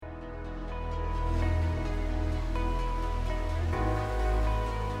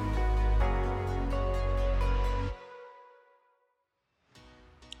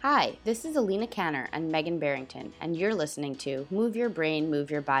Hi, this is Alina Canner and Megan Barrington, and you're listening to Move Your Brain,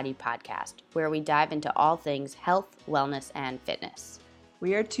 Move Your Body podcast, where we dive into all things health, wellness, and fitness.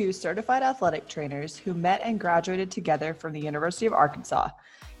 We are two certified athletic trainers who met and graduated together from the University of Arkansas,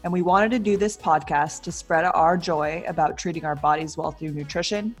 and we wanted to do this podcast to spread our joy about treating our bodies well through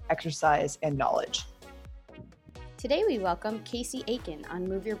nutrition, exercise, and knowledge. Today we welcome Casey Aiken on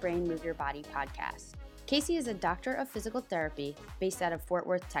Move Your Brain, Move Your Body podcast. Casey is a doctor of physical therapy based out of Fort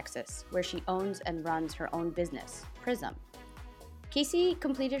Worth, Texas, where she owns and runs her own business, Prism. Casey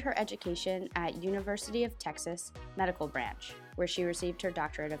completed her education at University of Texas Medical Branch, where she received her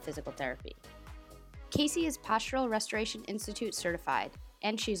doctorate of physical therapy. Casey is Postural Restoration Institute certified,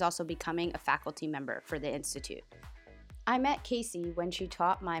 and she's also becoming a faculty member for the Institute. I met Casey when she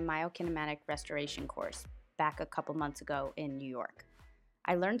taught my myokinematic restoration course back a couple months ago in New York.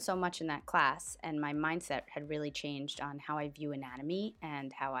 I learned so much in that class, and my mindset had really changed on how I view anatomy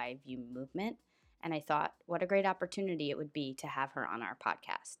and how I view movement. And I thought, what a great opportunity it would be to have her on our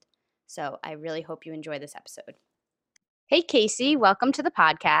podcast. So I really hope you enjoy this episode. Hey, Casey, welcome to the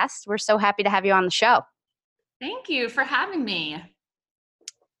podcast. We're so happy to have you on the show. Thank you for having me.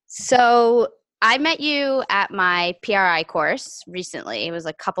 So I met you at my PRI course recently. It was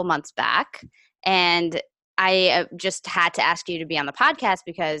a couple months back. And I just had to ask you to be on the podcast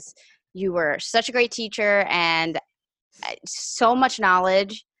because you were such a great teacher and so much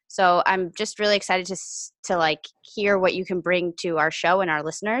knowledge. So I'm just really excited to like hear what you can bring to our show and our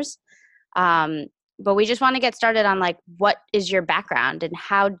listeners. But we just want to get started on like, what is your background and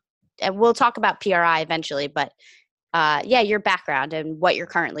how, and we'll talk about PRI eventually, but your background and what you're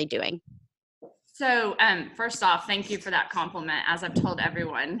currently doing. So first off, thank you for that compliment. As I've told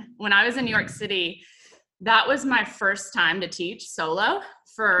everyone, when I was in New York City, that was my first time to teach solo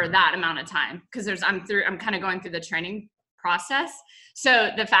for that amount of time because I'm kind of going through the training process. So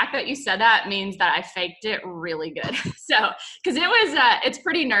the fact that you said that means that I faked it really good. So because it's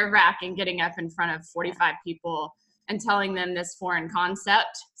pretty nerve-wracking getting up in front of 45 people and telling them this foreign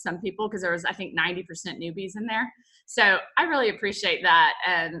concept. Some people, because there was I think 90% newbies in there. So I really appreciate that.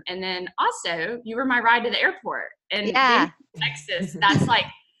 And then also you were my ride to the airport in Texas. That's like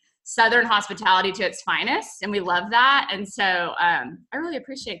Southern hospitality to its finest, and we love that. And so I really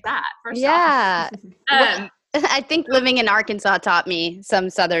appreciate that. First off. I think living in Arkansas taught me some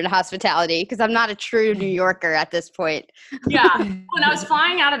Southern hospitality because I'm not a true New Yorker at this point. Yeah. When I was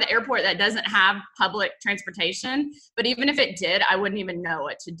flying out of the airport that doesn't have public transportation, but even if it did, I wouldn't even know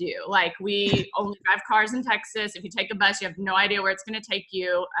what to do. Like we only drive cars in Texas. If you take a bus, you have no idea where it's going to take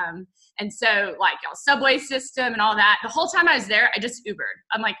you. And so like y'all subway system and all that, the whole time I was there, I just Ubered.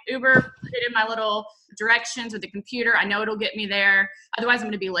 I'm like, Uber, put it in my little directions with the computer. I know it'll get me there. Otherwise I'm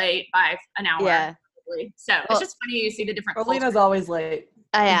going to be late by an hour. Yeah. So it's just funny you see the different Alina's always late.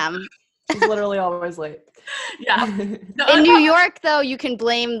 I am. She's literally always late. Yeah. In New York, though, you can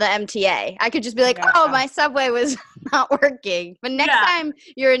blame the MTA. I could just be like, my subway was not working. But next time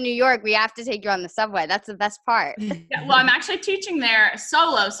you're in New York, we have to take you on the subway. That's the best part. Yeah, well, I'm actually teaching there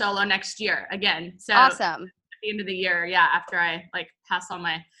solo next year again. So awesome. At the end of the year, after I like pass all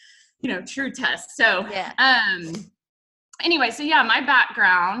my, true tests. So anyway, so my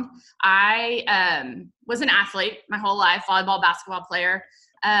background, I was an athlete my whole life, volleyball, basketball player.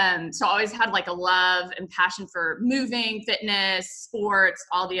 So I always had like a love and passion for moving, fitness, sports,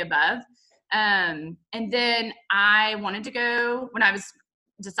 all the above. And then I wanted to go, when I was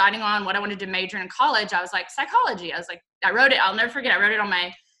deciding on what I wanted to major in college, I was like, psychology. I was like, I wrote it, I'll never forget, I wrote it on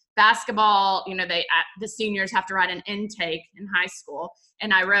my basketball, the seniors have to write an intake in high school.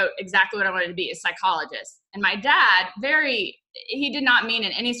 And I wrote exactly what I wanted to be, a psychologist. And my dad, he did not mean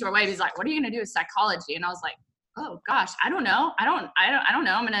in any sort of way. He's like, what are you going to do with psychology? And I was like, oh gosh, I don't know. I don't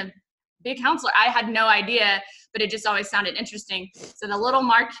know. I'm going to be a counselor. I had no idea, but it just always sounded interesting. So the little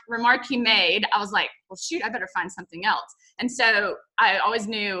remark he made, I was like, well, shoot, I better find something else. And so I always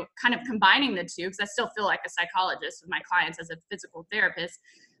knew kind of combining the two, because I still feel like a psychologist with my clients as a physical therapist.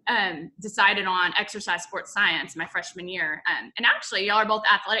 Decided on exercise sports science my freshman year. And actually, y'all are both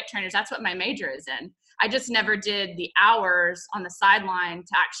athletic trainers. That's what my major is in. I just never did the hours on the sideline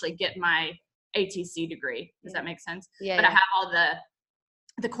to actually get my ATC degree. Does that make sense? Yeah. But I have all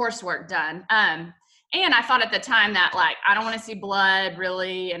the coursework done. And I thought at the time that like, I don't want to see blood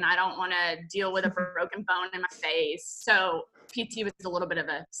really, and I don't want to deal with a broken bone in my face. So PT was a little bit of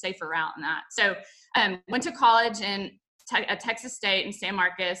a safer route in that. So went to college at Texas State in San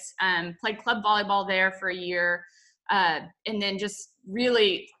Marcos, played club volleyball there for a year. And then just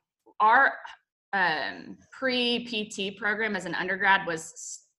really our pre-PT program as an undergrad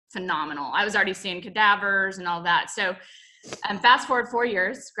was phenomenal. I was already seeing cadavers and all that. So Fast forward 4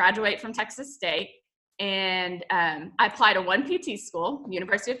 years, graduate from Texas State. And I applied to one PT school,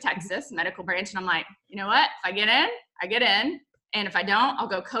 University of Texas, medical branch. And I'm like, you know what? If I get in, I get in. And if I don't, I'll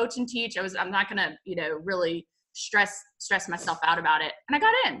go coach and teach. I'm not going to, really stress myself out about it. And I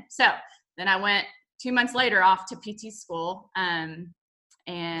got in. So then I went 2 months later off to PT school.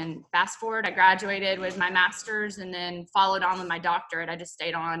 And fast forward, I graduated with my master's and then followed on with my doctorate. I just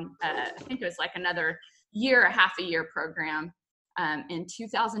stayed on, I think it was like another half a year program in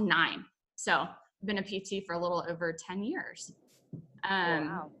 2009. So been a PT for a little over 10 years.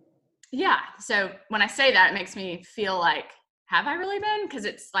 Wow. Yeah. So when I say that, it makes me feel like, have I really been? Because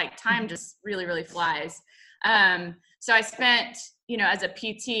it's like time just really, really flies. So I spent, as a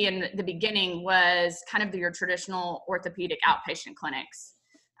PT in the beginning was kind of your traditional orthopedic outpatient clinics.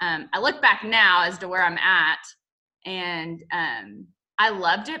 I look back now as to where I'm at, and I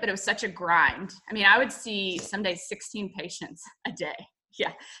loved it, but it was such a grind. I mean, I would see some days 16 patients a day.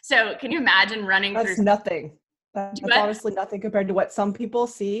 Yeah. So can you imagine running That's through? nothing. That's honestly nothing compared to what some people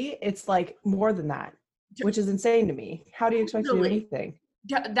see. It's like more than that, which is insane to me. How do you expect to do anything?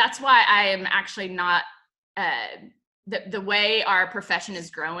 That's why I am actually not, the way our profession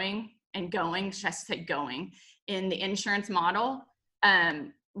is growing and going, should I say going, in the insurance model,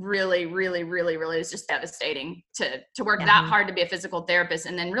 really, really, really, really is just devastating to work that hard to be a physical therapist.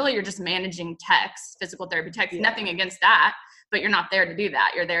 And then really you're just managing techs, physical therapy techs, nothing against that, but you're not there to do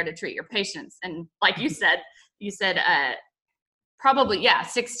that. You're there to treat your patients. And like you said, probably,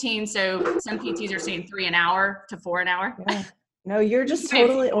 16. So some PTs are seeing 3 an hour to 4 an hour. Yeah. No, you're just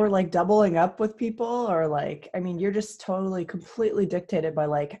totally, or like doubling up with people, or like, I mean, you're just totally completely dictated by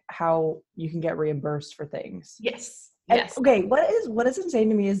like how you can get reimbursed for things. Yes. And, okay. What is insane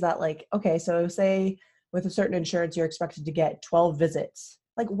to me is that like, okay, so say with a certain insurance, you're expected to get 12 visits.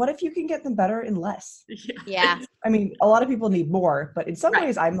 Like, what if you can get them better in less? Yeah. I mean, a lot of people need more, but in some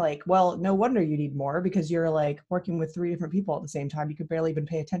ways I'm like, well, no wonder you need more, because you're like working with 3 different people at the same time. You could barely even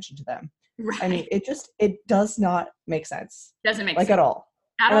pay attention to them. Right. I mean, it does not make sense. Doesn't make sense. At all.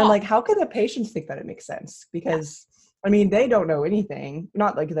 And I'm like, how can the patients think that it makes sense? Because I mean, they don't know anything.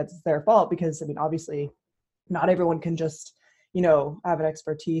 Not like that's their fault, because I mean, obviously not everyone can just, have an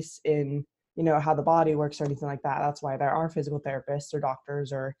expertise in, how the body works or anything like that. That's why there are physical therapists or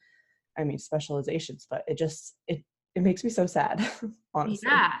doctors or, specializations, but it makes me so sad, honestly.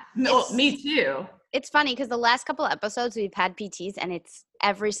 Yeah, no, me too. It's funny because the last couple of episodes we've had PTs, and it's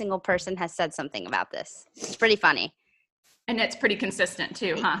every single person has said something about this. It's pretty funny. And it's pretty consistent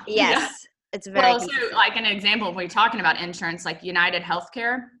too, huh? Yes. Yeah. It's very consistent. So like an example, when we're talking about insurance, like United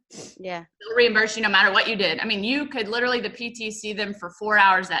Healthcare, they'll reimburse you no matter what you did. I mean, you could literally, the PT, see them for 4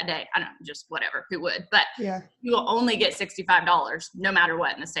 hours that day. I don't know, just whatever, who would, but you will only get $65 no matter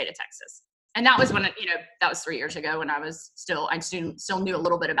what in the state of Texas. And that was when, that was 3 years ago when I still knew a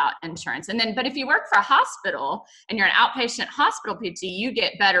little bit about insurance. And then, but if you work for a hospital and you're an outpatient hospital PT, you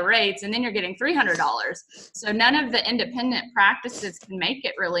get better rates, and then you're getting $300. So none of the independent practices can make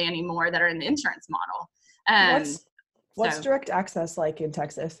it really anymore that are in the insurance model. What's direct access like in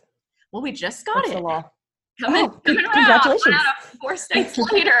Texas? Well, we just got it. The law? Coming congratulations. around, 4 states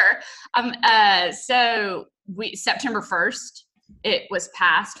later. So September 1st, it was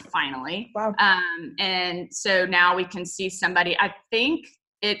passed finally. Wow. And so now we can see somebody, I think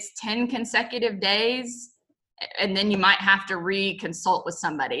it's 10 consecutive days, and then you might have to reconsult with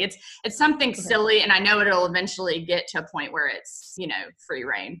somebody. It's something silly, and I know it'll eventually get to a point where it's, free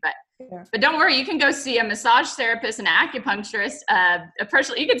reign, but don't worry, you can go see a massage therapist, an acupuncturist,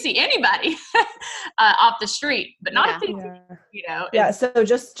 you can see anybody off the street, but not a PT, So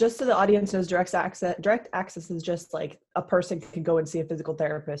just so the audience knows, direct access is just like a person can go and see a physical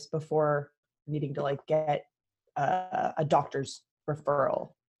therapist before needing to like get a doctor's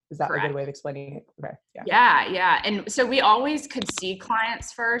referral. Is that a good way of explaining it? Okay. Yeah. And so we always could see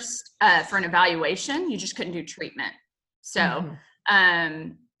clients first for an evaluation. You just couldn't do treatment. So, not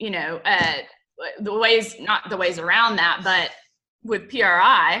the ways around that, but with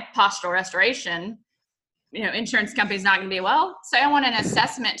PRI, postural restoration, insurance company's not going to be, say I want an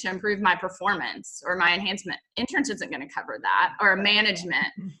assessment to improve my performance or my enhancement. Insurance isn't going to cover that, or management.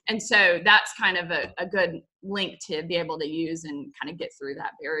 And so that's kind of a good link to be able to use and kind of get through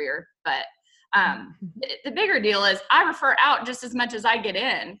that barrier. But the bigger deal is I refer out just as much as I get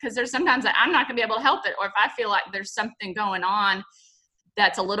in, because there's sometimes that I'm not going to be able to help it. Or if I feel like there's something going on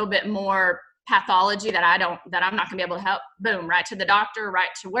that's a little bit more pathology that I'm not going to be able to help, boom, right to the doctor, right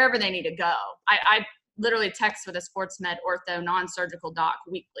to wherever they need to go. I literally text with a sports med ortho non-surgical doc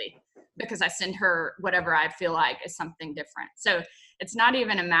weekly, because I send her whatever I feel like is something different. So it's not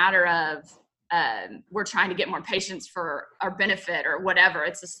even a matter of we're trying to get more patients for our benefit or whatever.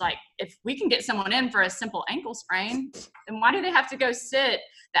 It's just like, if we can get someone in for a simple ankle sprain, then why do they have to go sit?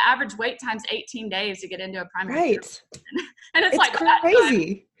 The average wait time's 18 days to get into a primary care. Right. And it's like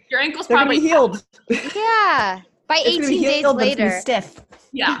crazy. Your ankle's They're probably gonna be healed. Yeah. By It's gonna be 18 days healed, but it's gonna be later. stiff.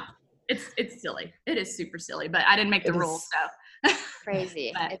 Yeah. It's silly. It is super silly, but I didn't make the rules, so.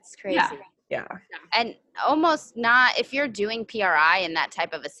 Crazy. But, It's crazy. yeah. Yeah. And almost not, if you're doing PRI in that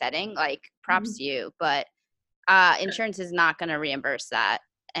type of a setting, like props to you, but insurance is not going to reimburse that.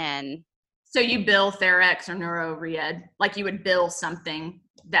 And so you bill Therex or NeuroRead, like you would bill something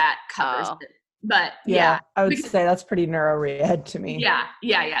that covers it. But yeah, I would say that's pretty NeuroRead to me.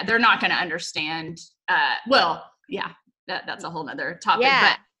 Yeah. They're not going to understand. That's a whole nother topic.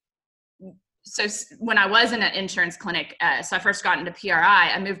 Yeah. But so when I was in an insurance clinic, so I first got into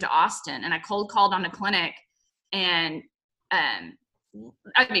PRI, I moved to Austin and I cold called on the clinic, and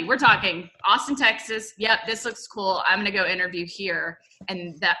I mean, we're talking Austin, Texas. Yep, this looks cool. I'm going to go interview here.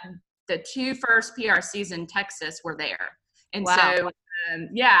 And that the 2 first PRCs in Texas were there. And so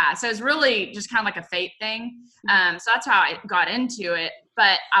so it's really just kind of like a fate thing. So that's how I got into it.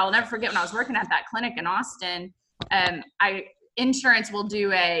 But I'll never forget when I was working at that clinic in Austin, insurance will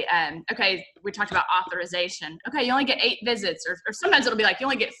do okay, we talked about authorization. Okay, you only get 8 visits, or sometimes it'll be like, you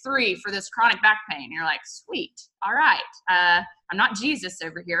only get 3 for this chronic back pain. And you're like, sweet. All right. I'm not Jesus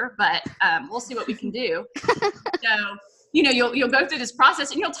over here, but we'll see what we can do. So, you'll go through this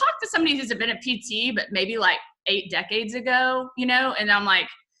process and you'll talk to somebody who's been a PT, but maybe like 8 decades ago, and I'm like,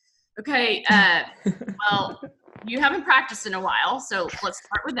 okay, well, you haven't practiced in a while, so let's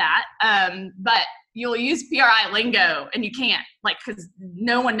start with that. But you'll use PRI lingo and you can't, because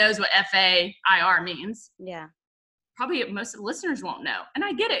no one knows what FAIR means. Yeah. Probably most of the listeners won't know. And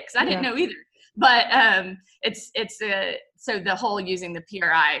I get it, because I didn't know either. But so the whole using the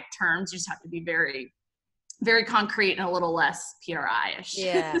PRI terms, you just have to be very, very concrete and a little less PRI-ish.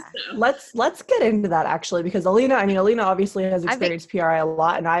 Yeah. So. Let's get into that actually, because Alina obviously has experienced PRI a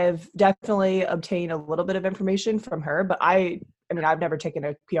lot, and I have definitely obtained a little bit of information from her, but I've never taken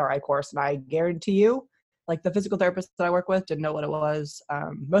a PRI course, and I guarantee you, like the physical therapists that I work with didn't know what it was.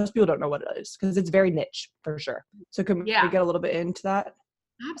 Most people don't know what it is because it's very niche for sure. So can we get a little bit into that?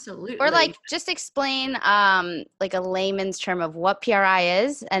 Absolutely. Or just explain like a layman's term of what PRI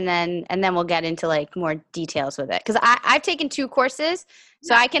is, and then we'll get into like more details with it. Because I've taken 2 courses,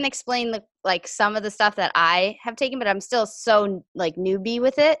 so I can explain some of the stuff that I have taken, but I'm still so like newbie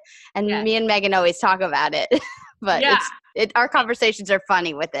with it. And me and Megan always talk about it. But our conversations are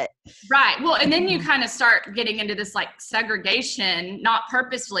funny with it. Right. Well, and then you kind of start getting into this like segregation, not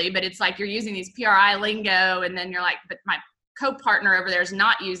purposefully, but it's like you're using these PRI lingo, and then you're like, but my co-partner over there is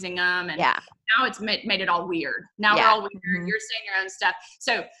not using them, and now it's made it all weird. Now we're all weird. You're saying your own stuff.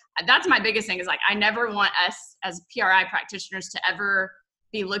 So that's my biggest thing, is like, I never want us as PRI practitioners to ever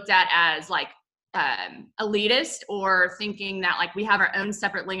be looked at as like elitist, or thinking that like we have our own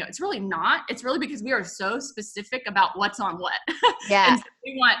separate lingo. It's really not. It's really because we are so specific about what's on what. And so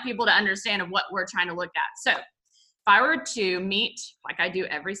we want people to understand of what we're trying to look at. So if I were to meet, like I do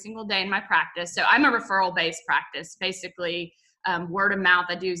every single day in my practice, so I'm a referral-based practice, basically word of mouth.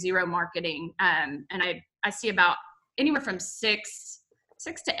 I do zero marketing, and I see about anywhere from 6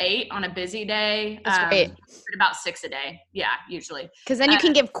 to 8 on a busy day. That's great. About 6 a day, usually. Because then you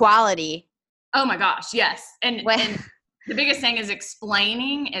can give quality. Oh my gosh, yes. And the biggest thing is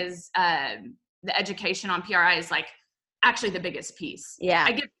explaining is the education on PRI is like actually the biggest piece. Yeah.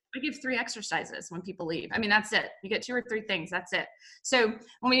 I give 3 exercises when people leave. I mean, that's it. You get 2 or 3 things. That's it. So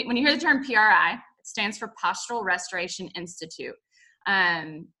when you hear the term PRI, it stands for Postural Restoration Institute.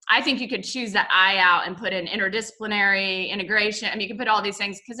 I think you could choose that I out and put in interdisciplinary integration. I mean, you can put all these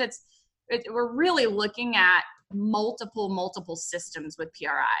things, because we're really looking at multiple systems with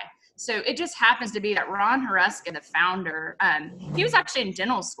PRI. So it just happens to be that Ron Huruska, the founder, he was actually in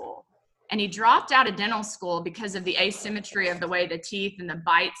dental school. And he dropped out of dental school because of the asymmetry of the way the teeth and the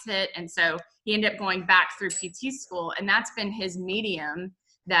bites hit. And so he ended up going back through PT school. And that's been his medium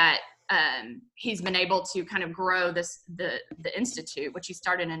that he's been able to kind of grow the institute, which he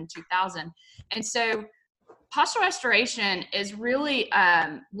started in 2000. And so postural restoration is really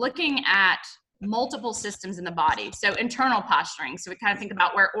looking at multiple systems in the body. So internal posturing. So we kind of think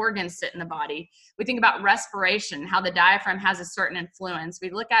about where organs sit in the body. We think about respiration, how the diaphragm has a certain influence. We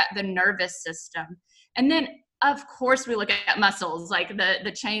look at the nervous system. And then, of course, we look at muscles, like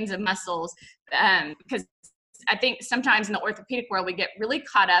the chains of muscles, because I think sometimes in the orthopedic world, we get really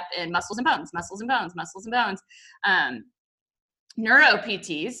caught up in muscles and bones. Neuro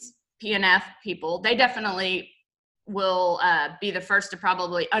PTs, PNF people, they definitely will be the first to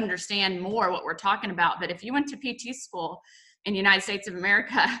probably understand more what we're talking about. But if you went to PT school in the United States of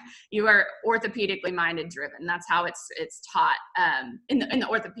America, you are orthopedically minded driven. That's how it's taught in the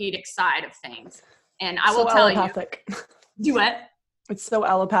orthopedic side of things. And I will tell allopathic. you, do what? It's so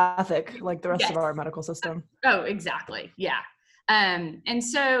allopathic, like the rest Yes. of our medical system. Oh, exactly. Yeah. And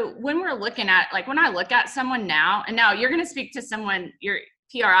so when we're looking at, like, when I look at someone now, and now you're going to speak to someone, you're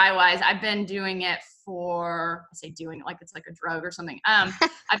PRI wise, I've been doing it for, I say doing it like it's like a drug or something.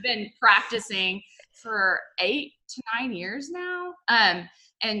 I've been practicing for 8 to 9 years now.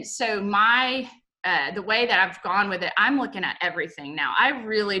 And so my, the way that I've gone with it, I'm looking at everything now. I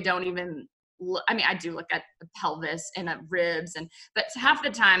really don't even I do look at the pelvis and the ribs, but half the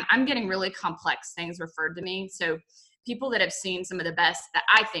time I'm getting really complex things referred to me. So people that have seen some of the best that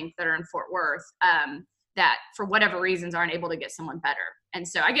I think that are in Fort Worth, that for whatever reasons aren't able to get someone better. And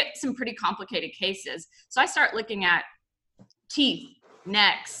so I get some pretty complicated cases. So I start looking at teeth,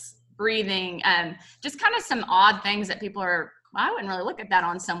 necks, breathing, just kind of some odd things that people are, well, I wouldn't really look at that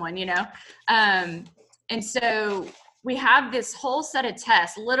on someone, you know? And so we have this whole set of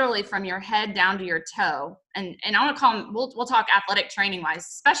tests, literally from your head down to your toe. And I want to call them, we'll talk athletic training wise,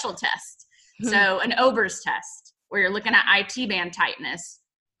 special tests. So an Ober's test, where you're looking at IT band tightness,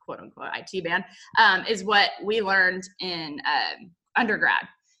 quote unquote IT band, is what we learned in undergrad.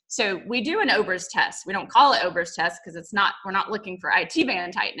 So we do an Ober's test. We don't call it Ober's test because we're not looking for IT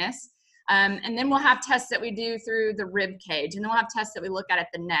band tightness. And then we'll have tests that we do through the rib cage, and then we'll have tests that we look at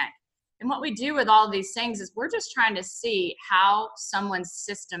the neck. And what we do with all of these things is we're just trying to see how someone's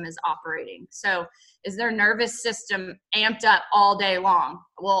system is operating. So is their nervous system amped up all day long?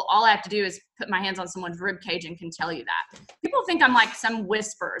 Well, all I have to do is put my hands on someone's rib cage and can tell you that. People think I'm like some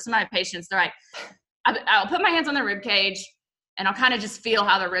whisperer. Some of my patients, they're like, I'll put my hands on the rib cage and I'll kind of just feel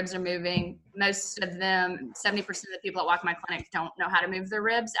how the ribs are moving. Most of them, 70% of the people that walk in my clinic don't know how to move their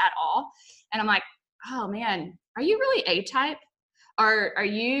ribs at all. And I'm like, oh man, are you really A-type? Or are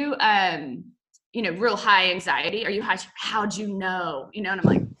you, real high anxiety? Are you high? How'd you know? And I'm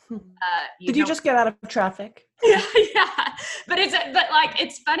like, Did you just get out of traffic? Yeah. But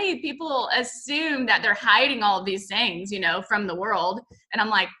it's funny. People assume that they're hiding all of these things, from the world. And I'm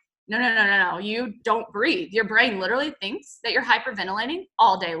like, no. You don't breathe. Your brain literally thinks that you're hyperventilating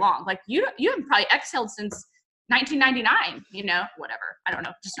all day long. Like you haven't probably exhaled since 1999, whatever. I don't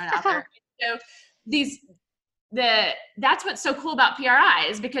know. Just not out there. So that's what's so cool about PRI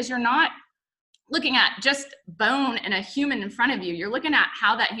is because you're not looking at just bone and a human in front of you. You're looking at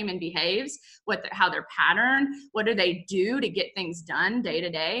how that human behaves, how their pattern, what do they do to get things done day to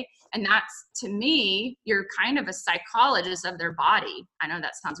day. And that's, to me, you're kind of a psychologist of their body. I know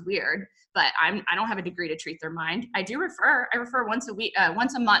that sounds weird, but I don't have a degree to treat their mind. I refer once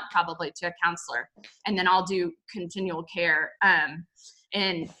a month probably to a counselor, and then I'll do continual care.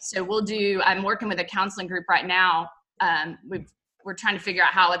 And so I'm working with a counseling group right now. We're trying to figure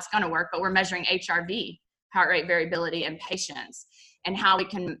out how it's going to work, but we're measuring HRV, heart rate variability, in patients, and how we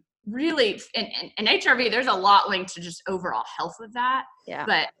can really, and HRV, there's a lot linked to just overall health with that. Yeah.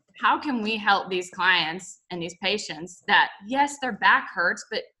 But how can we help these clients and these patients that, yes, their back hurts,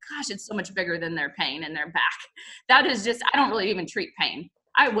 but gosh, it's so much bigger than their pain in their back. That is just, I don't really even treat pain.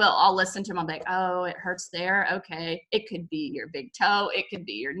 I'll listen to them. I'm like, oh, it hurts there. Okay. It could be your big toe. It could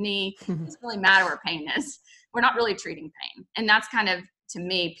be your knee. It doesn't really matter where pain is. We're not really treating pain. And that's kind of, to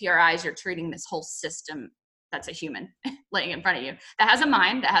me, PRIs, you're treating this whole system that's a human laying in front of you that has a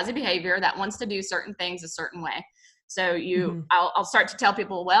mind, that has a behavior, that wants to do certain things a certain way. So I'll start to tell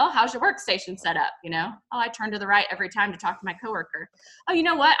people, well, how's your workstation set up? Oh, I turn to the right every time to talk to my coworker. Oh, you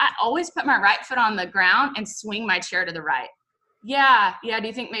know what? I always put my right foot on the ground and swing my chair to the right. Yeah. Do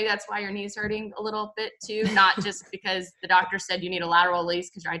you think maybe that's why your knee's hurting a little bit too? Not just because the doctor said you need a lateral release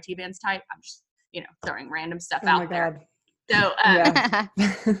because your IT band's tight. I'm just, throwing random stuff out there. So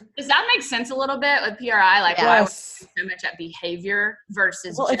does that make sense a little bit with PRI? Like why we're so much at behavior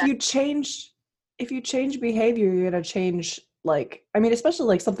versus if you change behavior, you're going to change, especially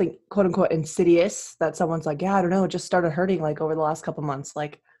like something quote unquote insidious that someone's like, yeah, I don't know, it just started hurting like over the last couple months.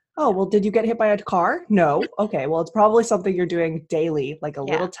 Like, oh, well, did you get hit by a car? No. Okay. Well, it's probably something you're doing daily, like a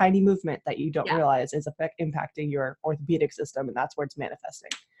little tiny movement that you don't realize is impacting your orthopedic system. And that's where it's manifesting.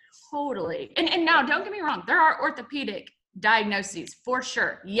 Totally. And now don't get me wrong. There are orthopedic diagnoses for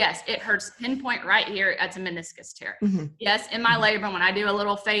sure. Yes. It hurts pinpoint right here. That's a meniscus tear. Mm-hmm. Yes. In my labrum, when I do a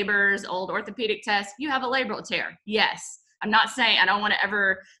little Faber's old orthopedic test, you have a labral tear. Yes. I'm not saying, I don't want to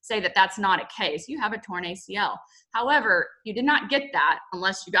ever say that that's not a case. You have a torn ACL. However, you did not get that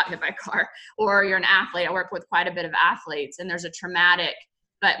unless you got hit by a car or you're an athlete. I work with quite a bit of athletes, and there's a traumatic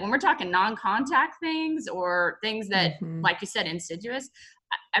But when we're talking non-contact things or things that, like you said, insidious,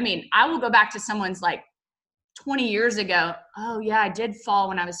 I mean, I will go back to someone's like 20 years ago. Oh yeah, I did fall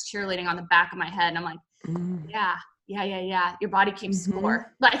when I was cheerleading on the back of my head. And I'm like, yeah. Your body keeps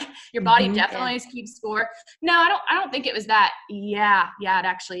score. Like your body definitely keeps score. No, I don't think it was that. Yeah, it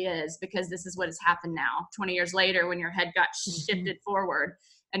actually is, because this is what has happened now. 20 years later, when your head got shifted forward,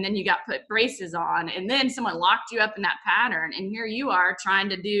 and then you got put braces on, and then someone locked you up in that pattern, and here you are trying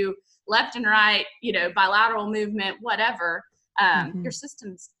to do left and right, bilateral movement, whatever. Your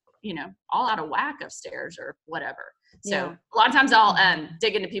system's, all out of whack upstairs or whatever. So a lot of times I'll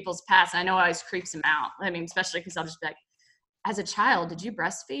dig into people's past. And I know it always creeps them out. I mean, especially because I'll just be like, as a child, did you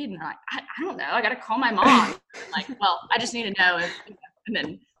breastfeed? And they're like, I don't know. I got to call my mom. I'm like, well, I just need to know. And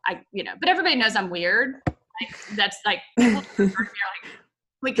then but everybody knows I'm weird. Like, that's like,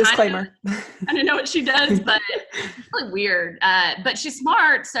 we disclaimer. I don't know what she does, but it's really weird. But she's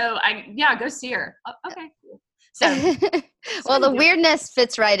smart. So go see her. Okay. So, well, the weirdness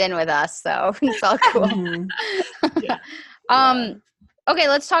fits right in with us, so it's all cool. Okay,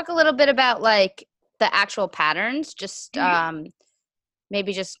 let's talk a little bit about like the actual patterns. Just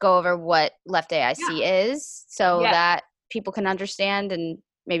maybe just go over what left AIC is, so that people can understand, and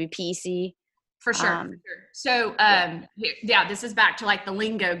maybe PEC. For sure. So, this is back to like the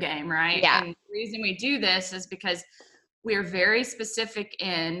lingo game, right? Yeah. And the reason we do this is because we're very specific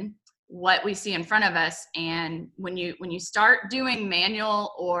in what we see in front of us. And when you start doing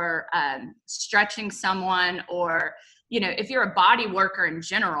manual or stretching someone, or if you're a body worker in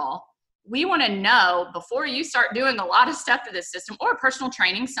general, we want to know before you start doing a lot of stuff to this system, or personal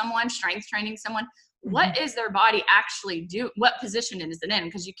training someone, strength training someone, what is their body actually do? What position is it in?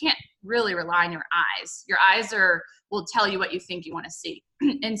 Because you can't really rely on your eyes. Your eyes will tell you what you think you want to see.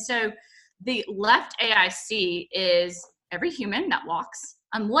 And so the left AIC is every human that walks,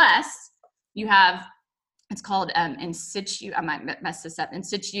 unless you have, it's called in situ, I might mess this up, in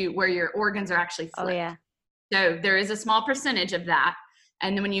situ, where your organs are actually flipped. Oh, yeah. So there is a small percentage of that.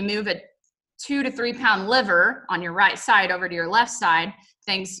 And then when you move a 2 to 3 pound liver on your right side over to your left side,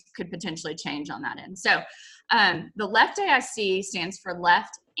 things could potentially change on that end. So the left AIC stands for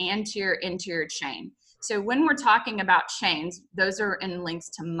left anterior interior chain. So when we're talking about chains, those are in links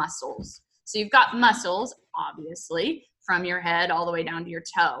to muscles. So you've got muscles, obviously, from your head all the way down to your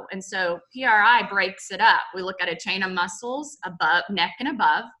toe. And so PRI breaks it up. We look at a chain of muscles above, neck and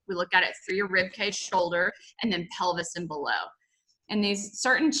above. We look at it through your rib cage, shoulder, and then pelvis and below. And these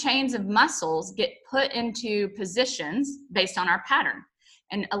certain chains of muscles get put into positions based on our pattern.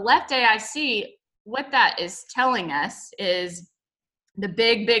 And a left AIC, what that is telling us is the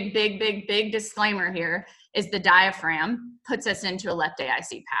big disclaimer here is the diaphragm puts us into a left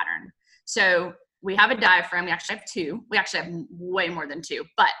AIC pattern. So we have a diaphragm. We actually have two. We actually have way more than two,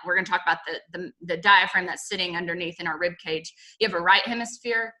 but we're going to talk about the diaphragm that's sitting underneath in our rib cage. You have a right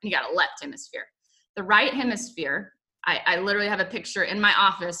hemisphere and you got a left hemisphere. The right hemisphere, I literally have a picture in my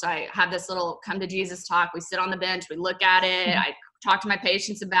office. I have this little come to Jesus talk. We sit on the bench, we look at it. I talk to my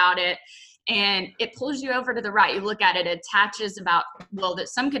patients about it, and it pulls you over to the right. You look at it, it attaches that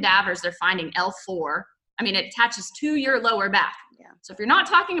some cadavers they're finding L4. I mean, it attaches to your lower back. Yeah. So if you're not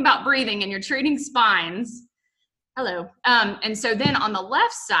talking about breathing and you're treating spines, hello. And so then on the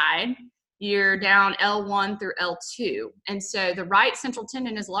left side, you're down L1 through L2. And so the right central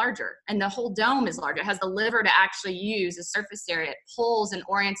tendon is larger and the whole dome is larger. It has the liver to actually use a surface area. It pulls and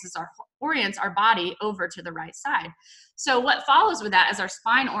orients our body over to the right side. So what follows with that is our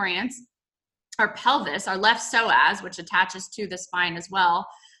spine orients, our pelvis, our left psoas, which attaches to the spine as well,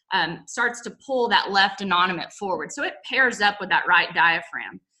 starts to pull that left innominate forward. So it pairs up with that right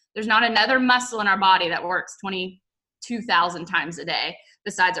diaphragm. There's not another muscle in our body that works 22,000 times a day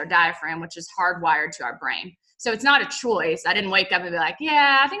besides our diaphragm, which is hardwired to our brain. So it's not a choice. I didn't wake up and be like,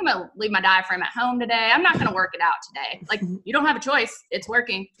 yeah, I think I'm going to leave my diaphragm at home today. I'm not going to work it out today. Like, you don't have a choice. It's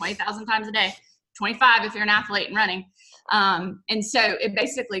working 20,000 times a day, 25 if you're an athlete and running. And so it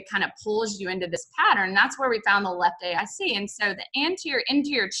basically kind of pulls you into this pattern. And that's where we found the left AIC. And so the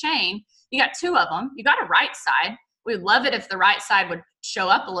anterior chain, you got two of them. You got a right side. We'd love it if the right side would show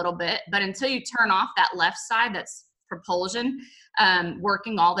up a little bit, but until you turn off that left side, that's propulsion,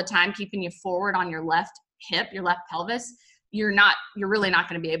 working all the time, keeping you forward on your left hip, your left pelvis, you're really not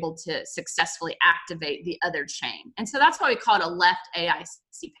going to be able to successfully activate the other chain. And so that's why we call it a left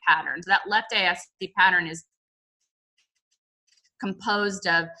AIC pattern. So that left AIC pattern is composed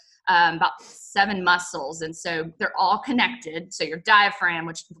of about 7 muscles. And so they're all connected. So your diaphragm,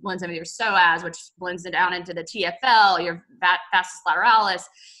 which blends into your psoas, which blends it down into the TFL, your vastus lateralis,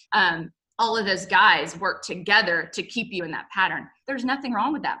 all of those guys work together to keep you in that pattern. There's nothing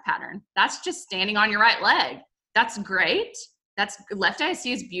wrong with that pattern. That's just standing on your right leg. That's great. That's left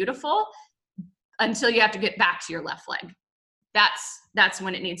AIC is beautiful until you have to get back to your left leg. That's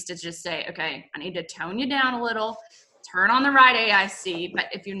when it needs to just say, okay, I need to tone you down a little, turn on the right AIC. But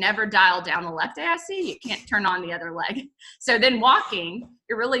if you never dial down the left AIC, you can't turn on the other leg. So then walking,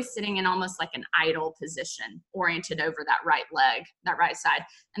 you're really sitting in almost like an idle position, oriented over that right leg, that right side.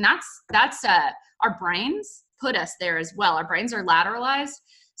 And that's our brains put us there as well. Our brains are lateralized.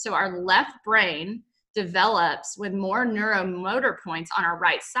 So our left brain develops with more neuromotor points on our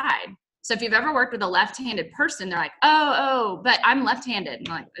right side. So if you've ever worked with a left-handed person, they're like, oh, but I'm left-handed. And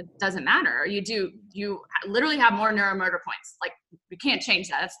like, it doesn't matter. You literally have more neuromotor points. Like, you can't change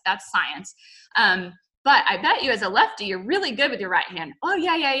that. That's science. But I bet you as a lefty, you're really good with your right hand. Oh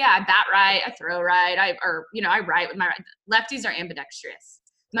yeah. I bat right, I throw right, I write with my right. Lefties are ambidextrous.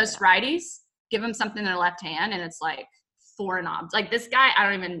 Most righties, give them something in their left hand and it's like foreign objects. Like this guy, I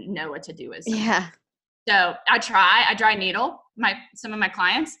don't even know what to do with. Yeah. So I dry needle some of my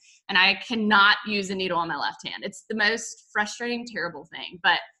clients, and I cannot use a needle on my left hand. It's the most frustrating, terrible thing,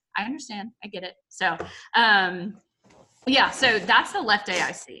 but I understand. I get it. So, so that's the left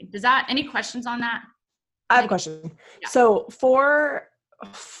AIC. Any questions on that? I have a question. Yeah. So for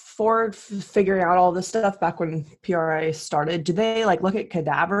figuring out all this stuff back when PRA started, do they like look at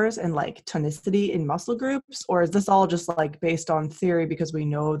cadavers and like tonicity in muscle groups, or is this all just like based on theory because we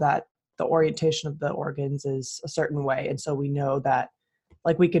know that the orientation of the organs is a certain way, and so we know that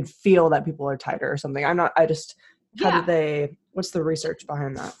like we could feel that people are tighter or something? What's the research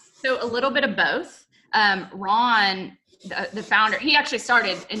behind that? So a little bit of both. Ron, the founder, he actually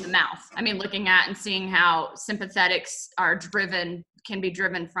started in the mouth. I mean, looking at and seeing how sympathetics can be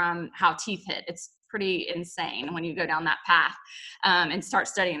driven from how teeth hit. It's pretty insane when you go down that path and start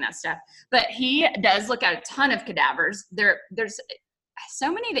studying that stuff. But he does look at a ton of cadavers. There's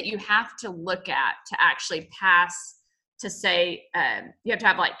so many that you have to look at to actually pass to say, you have to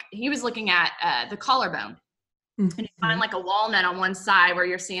have he was looking at the collarbone. Mm-hmm. And you find like a walnut on one side where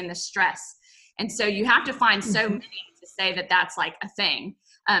you're seeing the stress. And so you have to find so many to say that that's like a thing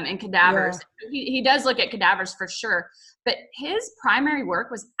in cadavers. Yeah. He does look at cadavers for sure. But his primary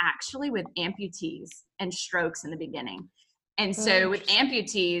work was actually with amputees and strokes in the beginning. And so with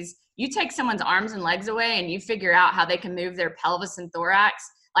amputees, you take someone's arms and legs away and you figure out how they can move their pelvis and thorax.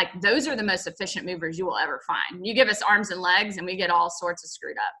 Like those are the most efficient movers you will ever find. You give us arms and legs and we get all sorts of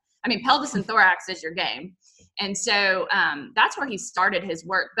screwed up. I mean, pelvis and thorax is your game. And so that's where he started his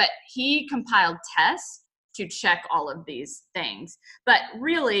work. But he compiled tests to check all of these things. But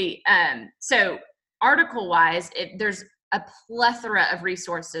really, so article-wise, there's a plethora of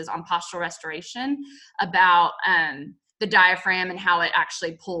resources on postural restoration about the diaphragm and how it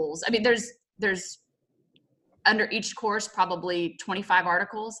actually pulls. I mean, there's under each course probably 25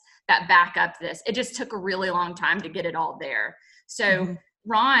 articles that back up this. It just took a really long time to get it all there. So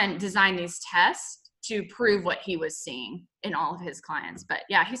Ron designed these tests to prove what he was seeing in all of his clients. But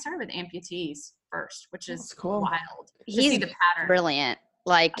yeah, he started with amputees first, which is cool. Wild. He's the pattern. Brilliant.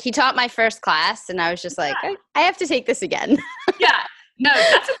 Like he taught my first class and I was just like, I have to take this again. Yeah. No,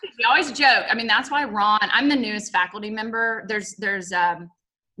 that's the thing. We always joke. I mean, that's why I'm the newest faculty member. There's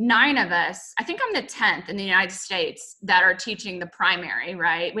 9 of us. I think I'm the 10th in the United States that are teaching the primary,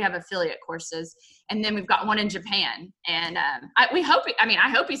 right? We have affiliate courses. And then we've got one in Japan. And I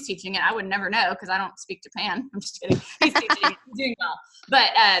hope he's teaching it. I would never know because I don't speak Japan. I'm just kidding. He's teaching it. He's doing well.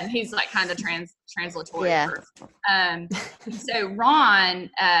 But he's like kind of the translatory person. So Ron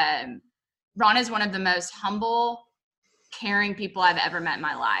is one of the most humble, caring people I've ever met in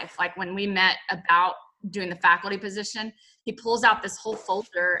my life. Like when we met about doing the faculty position, he pulls out this whole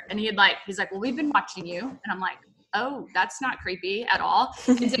folder and he's like, well, we've been watching you. And I'm like, oh, that's not creepy at all.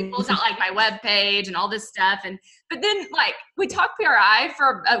 And so he pulls out like my webpage and all this stuff. But then like we talked PRI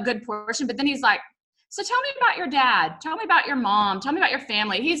for a good portion, but then he's like, so tell me about your dad. Tell me about your mom. Tell me about your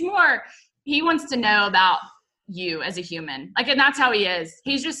family. He wants to know about you as a human. Like, and that's how he is.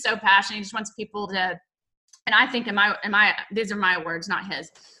 He's just so passionate. He just wants people to, and I think these are my words, not his,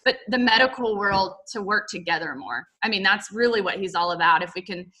 but the medical world to work together more. I mean, that's really what he's all about. If we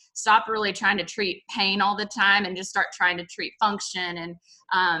can stop really trying to treat pain all the time and just start trying to treat function and,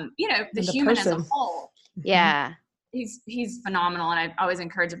 the human person as a whole. Yeah. He's phenomenal. And I always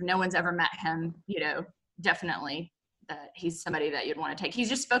encourage, if no one's ever met him, definitely that he's somebody that you'd want to take. He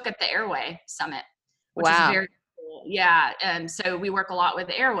just spoke at the Airway Summit, which is very cool. Yeah. So we work a lot with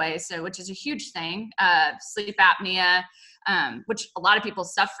the airways, which is a huge thing. Sleep apnea, which a lot of people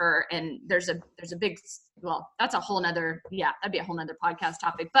suffer. And there's a big, well, that's a whole nother, that'd be a whole nother podcast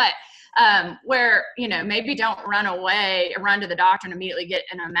topic. But where, maybe don't run away or run to the doctor and immediately get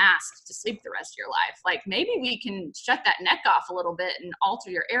in a mask to sleep the rest of your life. Like maybe we can shut that neck off a little bit and alter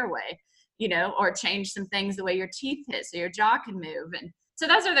your airway, or change some things the way your teeth hit so your jaw can move. And so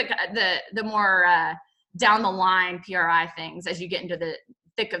those are the more down the line PRI things as you get into the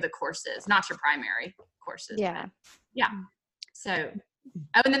thick of the courses, not your primary courses. Yeah. Yeah. So,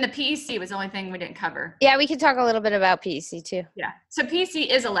 and then the PEC was the only thing we didn't cover. Yeah, we could talk a little bit about PEC too. Yeah. So PEC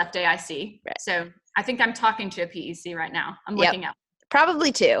is a left AIC. Right. So I think I'm talking to a PEC right now. I'm looking up.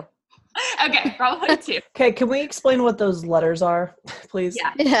 Probably two. Okay, probably two. Okay, can we explain what those letters are, please?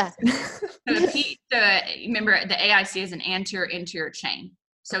 Yeah. So remember, the AIC is an anterior-interior chain.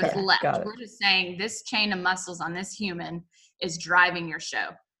 So it's left. We're just saying this chain of muscles on this human is driving your show.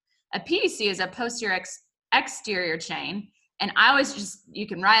 A PEC is a posterior exterior chain. And I always you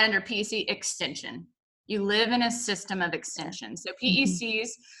can write under PEC extension. You live in a system of extension. So PECs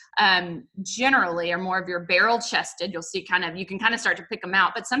generally are more of your barrel chested. You'll see you can kind of start to pick them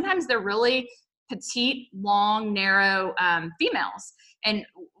out, but sometimes they're really petite, long, narrow females. And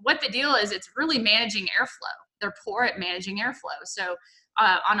what the deal is, it's really managing airflow. They're poor at managing airflow. So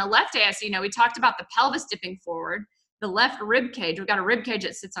on a left AIC, we talked about the pelvis dipping forward. The left rib cage, we've got a rib cage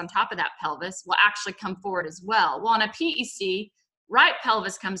that sits on top of that pelvis, will actually come forward as well. Well, on a PEC, right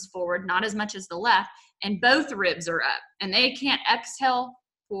pelvis comes forward, not as much as the left, and both ribs are up, and they can't exhale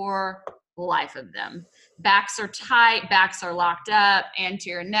for the life of them. Backs are tight, backs are locked up,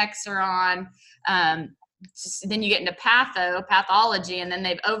 anterior necks are on. Then you get into pathology, and then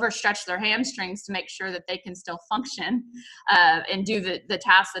they've overstretched their hamstrings to make sure that they can still function and do the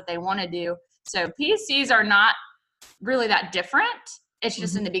tasks that they want to do. So PECs are not really that different. It's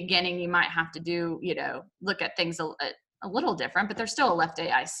just in the beginning you might have to do, look at things a little different, but there's still a left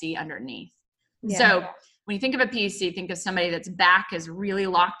AIC underneath. Yeah. So when you think of a PEC, think of somebody that's back is really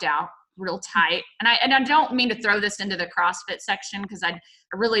locked out, real tight. And I don't mean to throw this into the CrossFit section, because I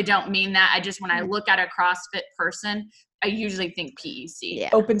really don't mean that. I just, when I look at a CrossFit person, I usually think PEC. Yeah.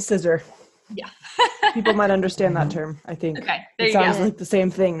 Open scissor. Yeah. People might understand that term, I think. Okay. It sounds like the same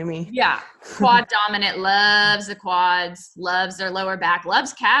thing to me. Yeah. Quad dominant, loves the quads, loves their lower back,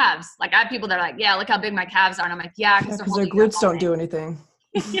 loves calves. Like I have people that are like, yeah, look how big my calves are. And I'm like, yeah, because their glutes don't do anything.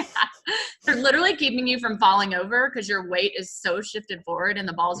 Yeah. They're literally keeping you from falling over because your weight is so shifted forward in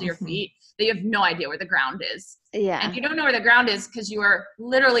the balls of your feet that you have no idea where the ground is. Yeah. And you don't know where the ground is because you are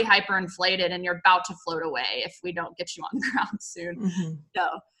literally hyperinflated and you're about to float away if we don't get you on the ground soon. So,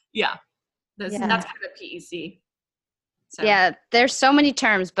 yeah. That's kind of a PEC. So. Yeah, there's so many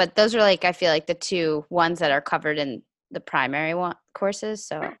terms, but those are I feel like the two ones that are covered in the primary courses.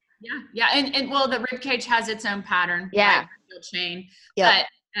 So yeah, and well, the rib cage has its own pattern. Yeah, chain. Yep.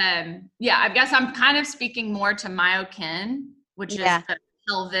 But I guess I'm kind of speaking more to myokin, which is the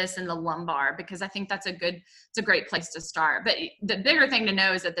pelvis and the lumbar, because I think it's a great place to start. But the bigger thing to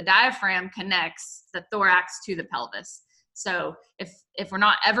know is that the diaphragm connects the thorax to the pelvis. So if we're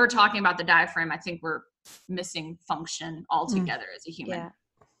not ever talking about the diaphragm, I think we're missing function altogether as a human. Yeah.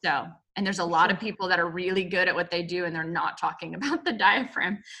 So, and there's a lot of people that are really good at what they do and they're not talking about the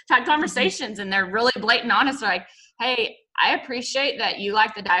diaphragm. I've had conversations and they're really blatant honest. They're like, hey, I appreciate that you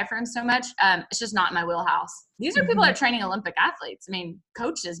like the diaphragm so much. It's just not in my wheelhouse. These are people that are training Olympic athletes. I mean,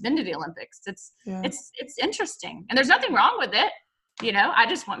 coach has been to the Olympics. It's interesting and there's nothing wrong with it. I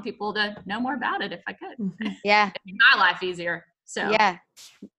just want people to know more about it if I could. Yeah. It'd make my life easier. So yeah.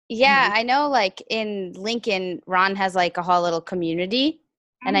 I know in Lincoln, Ron has a whole little community.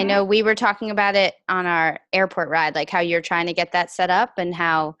 And I know we were talking about it on our airport ride, how you're trying to get that set up and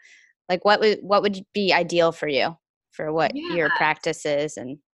how, what would be ideal for you for what your practice is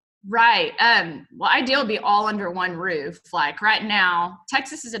and. Right. Well, ideal would be all under one roof. Right now,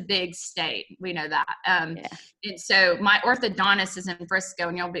 Texas is a big state. We know that. And so my orthodontist is in Frisco,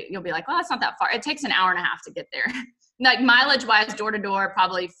 and you'll be like, well, that's not that far. It takes an hour and a half to get there. Mileage wise, door to door,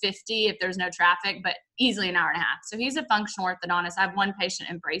 probably 50 if there's no traffic, but easily an hour and a half. So he's a functional orthodontist. I have one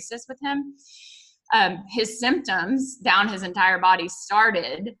patient in braces with him. His symptoms down his entire body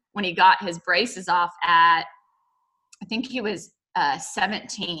started when he got his braces off at, I think he was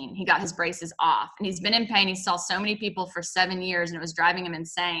 17. He got his braces off and he's been in pain. He saw so many people for 7 years and it was driving him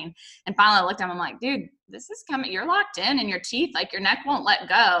insane. And finally I looked at him, I'm like, dude, this is coming. You're locked in and your teeth, your neck won't let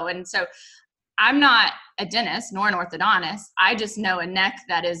go. And so I'm not a dentist nor an orthodontist. I just know a neck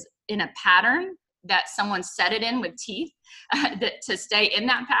that is in a pattern that someone set it in with teeth that to stay in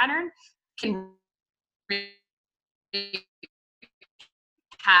that pattern can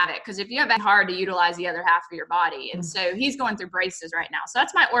have it, because if you have it, hard to utilize the other half of your body. And so he's going through braces right now. So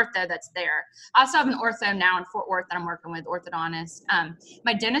that's my ortho that's there. I also have an ortho now in Fort Worth that I'm working with, orthodontist.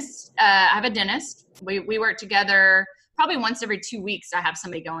 My dentist, I have a dentist. We work together probably once every 2 weeks. I have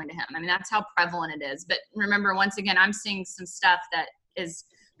somebody going to him. I mean, that's how prevalent it is. But remember, once again, I'm seeing some stuff that is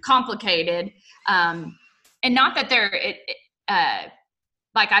complicated. And not that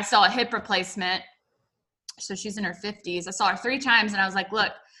like I saw a hip replacement. So she's in her 50s. I saw her 3 times and I was like,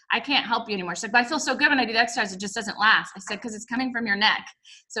 look, I can't help you anymore. She's like, but I feel so good when I do the exercise. It just doesn't last. I said, because it's coming from your neck.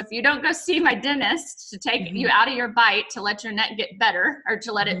 So if you don't go see my dentist to take you out of your bite, to let your neck get better, or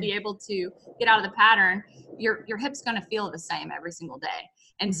to let it be able to get out of the pattern, your hip's going to feel the same every single day.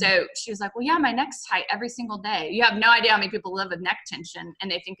 And so she was like, well, yeah, my neck's tight every single day. You have no idea how many people live with neck tension and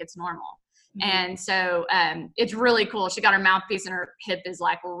they think it's normal. And so it's really cool. She got her mouthpiece and her hip is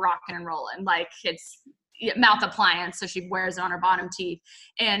like rocking and rolling. Like it's mouth appliance, so she wears it on her bottom teeth.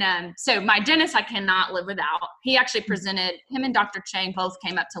 And so my dentist I cannot live without. He actually presented, him and Dr. Chang both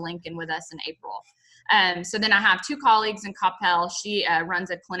came up to Lincoln with us in April. So then I have 2 colleagues in Coppell. She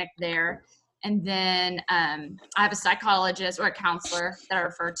runs a clinic there. And then I have a psychologist or a counselor that I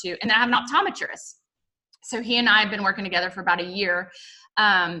refer to. And then I have an optometrist. So he and I have been working together for about a year.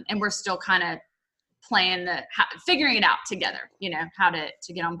 And we're still kind of figuring it out together, you know, how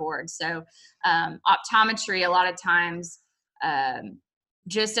to get on board. So optometry, a lot of times,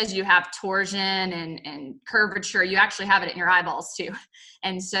 just as you have torsion and curvature, you actually have it in your eyeballs too.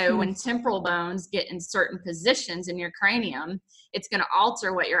 And so when temporal bones get in certain positions in your cranium, it's going to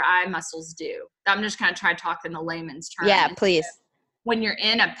alter what your eye muscles do. I'm just kind of trying to talk in the layman's terms. Yeah, please. So when you're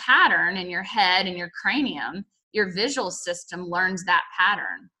in a pattern in your head and your cranium, your visual system learns that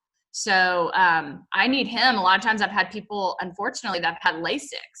pattern. So I need him. A lot of times I've had people, unfortunately, that have had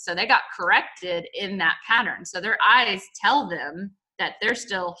LASIK. So they got corrected in that pattern. So their eyes tell them that they're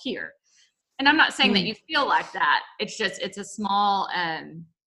still here. And I'm not saying that you feel like that. It's just, it's a small,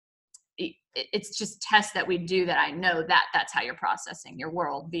 it's just tests that we do that I know that that's how you're processing your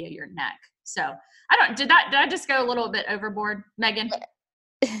world via your neck. So did I just go a little bit overboard, Megan?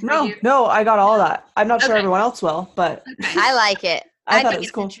 No, I got all that. I'm not sure everyone else will, but I like it. I think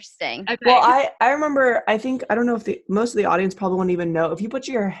it's cool. Interesting. Okay. Well, I remember, I don't know if most of the audience probably won't even know, if you put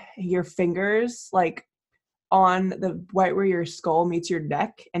your fingers like on the right where your skull meets your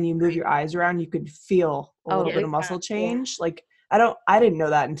neck and you move your eyes around, you could feel a little bit of muscle change. Yeah. Like I didn't know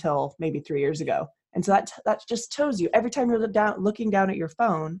that until maybe 3 years ago. And so that just tells you every time you're looking down at your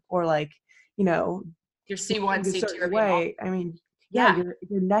phone, or like, you know, your C1, C2 way. I mean, yeah,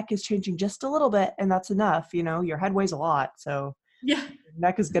 your neck is changing just a little bit, and that's enough. You know, your head weighs a lot, so your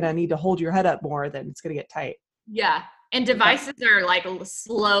neck is going to need to hold your head up more, then it's going to get tight. Yeah. And devices are like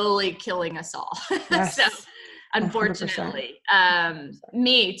slowly killing us all. Yes. So unfortunately,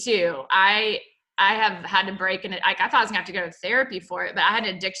 me too. I have had to break in it. Like I thought I was gonna have to go to therapy for it, but I had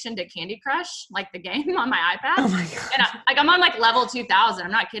an addiction to Candy Crush, like the game on my iPad. Oh my God. And I'm on like level 2000.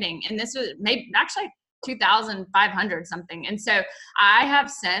 I'm not kidding. And this was maybe actually 2,500 something. And so I have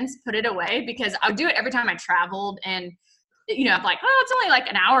since put it away because I would do it every time I traveled, and you know, I'm like, oh, it's only like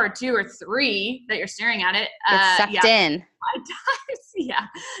an hour or 2 or 3 that you're staring at it. It's sucked in. Yeah.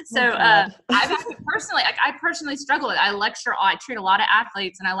 So I've had to personally, like I personally struggle with it. I treat a lot of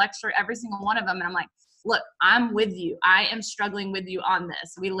athletes and I lecture every single one of them. And I'm like, look, I'm with you. I am struggling with you on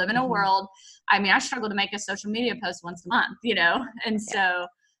this. We live in a world. I mean, I struggle to make a social media post once a month, you know? And so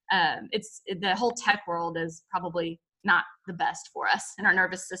it's the whole tech world is probably not the best for us and our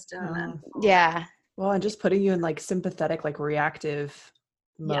nervous system. Yeah. Well, and just putting you in like sympathetic, like reactive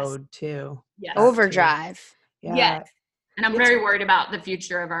mode too. Yes. Overdrive. Yeah. Yes. And I'm very worried about the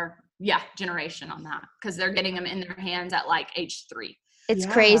future of our generation on that, because they're getting them in their hands at like age 3. It's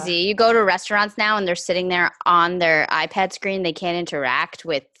crazy. You go to restaurants now and they're sitting there on their iPad screen. They can't interact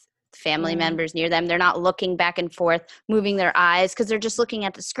with family members near them. They're not looking back and forth, moving their eyes, because they're just looking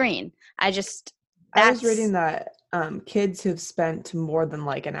at the screen. I was reading that kids who've spent more than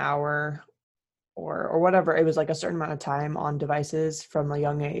like an hour or whatever, it was like a certain amount of time on devices from a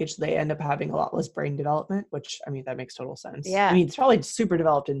young age, they end up having a lot less brain development, which, I mean, that makes total sense. Yeah. I mean, it's probably super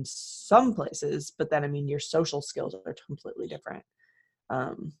developed in some places, but then, I mean, your social skills are completely different.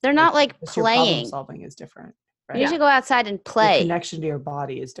 They're not like your problem playing. solving is different. Right? You should go outside and play. Your connection to your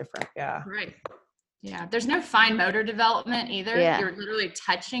body is different. Yeah. Right. Yeah, there's no fine motor development either. Yeah. You're literally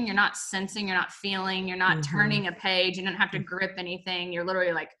touching, you're not sensing, you're not feeling, you're not turning a page, you don't have to grip anything. You're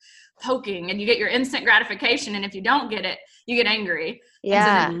literally like poking, and you get your instant gratification. And if you don't get it, you get angry.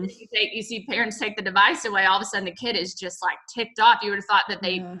 Yeah. And so then you see parents take the device away, all of a sudden the kid is just like ticked off. You would have thought that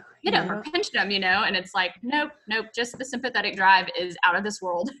they hit him or pinched him, and it's like, nope, just the sympathetic drive is out of this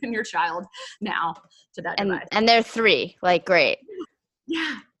world in your child now to that device. And they're 3, like, great.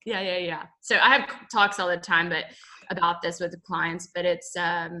 Yeah. So I have talks all the time about this with the clients, but it's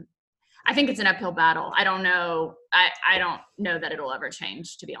I think it's an uphill battle. I don't know. I don't know that it'll ever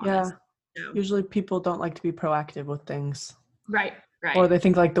change, to be honest. Yeah. So. Usually people don't like to be proactive with things. Right. Or they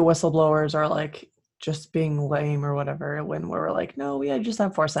think like the whistleblowers are like just being lame or whatever, when we're like, no, we just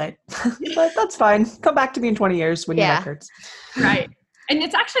have foresight. But that's fine. Come back to me in 20 years when your neck hurts. Right. And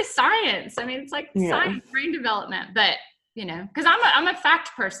it's actually science. I mean, it's like science, brain development, but because I'm a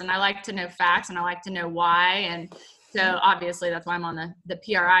fact person. I like to know facts, and I like to know why. And so obviously that's why I'm on the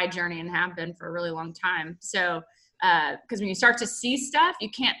PRI journey and have been for a really long time. So, because when you start to see stuff, you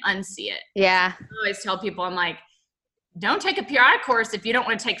can't unsee it. Yeah. I always tell people, I'm like, don't take a PRI course if you don't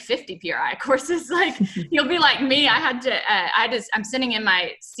want to take 50 PRI courses. Like, you'll be like me. I had to, I'm sending in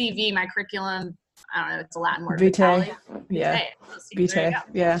my CV, my curriculum. I don't know, it's a Latin word. Vitae. Yeah. Vitae.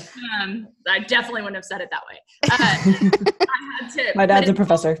 Yeah. I definitely wouldn't have said it that way. I had to. My dad's a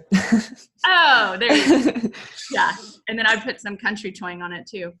professor. Oh, there you go. Yeah. And then I put some country twang on it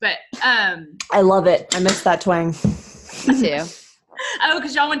too. But I love it. I miss that twang. Me too. Oh,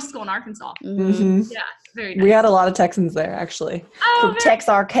 because y'all went to school in Arkansas. Mm-hmm. Yeah. Very nice. We had a lot of Texans there, actually. From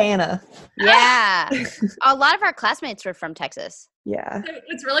Texarkana. Yeah. A lot of our classmates were from Texas. Yeah. So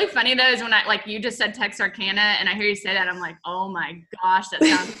what's really funny though is when you just said Texarkana, and I hear you say that, I'm like, oh my gosh, that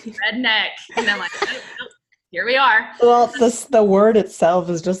sounds redneck. And I'm like, oh, here we are. Well, the word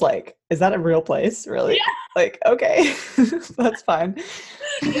itself is just like, is that a real place? Really? Yeah. Like, okay, that's fine.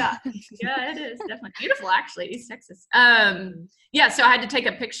 Yeah, it is definitely beautiful, actually, East Texas. Yeah, so I had to take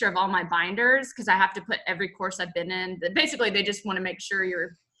a picture of all my binders because I have to put every course I've been in. Basically, they just want to make sure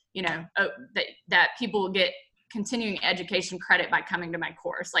you're, that people will get continuing education credit by coming to my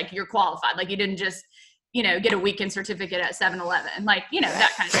course. Like, you're qualified. Like, you didn't just, get a weekend certificate at 7-Eleven. Like,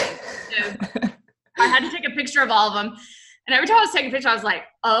 that kind of thing. So I had to take a picture of all of them. And every time I was taking a picture, I was like,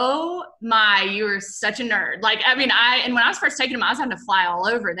 oh my, you are such a nerd. Like, I mean, and when I was first taking them, I was having to fly all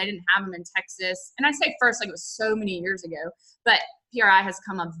over. They didn't have them in Texas. And I say first, like, it was so many years ago, but PRI has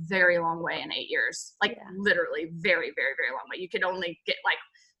come a very long way in 8 years. Like, literally very, very, very long way. You could only get like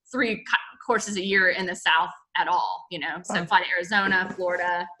 3 courses a year in the South at all, so fly to Arizona,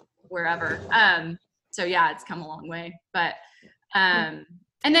 Florida, wherever. So yeah, it's come a long way, but, and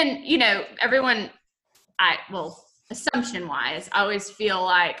then, everyone, assumption wise, I always feel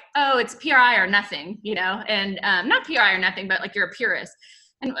like, oh, it's PRI or nothing, and not PRI or nothing, but like you're a purist.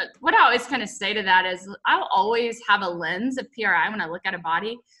 And what I always kind of say to that is I'll always have a lens of PRI when I look at a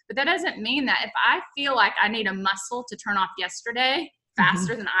body, but that doesn't mean that if I feel like I need a muscle to turn off yesterday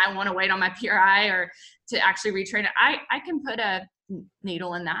faster than I want to wait on my PRI or to actually retrain it, I can put a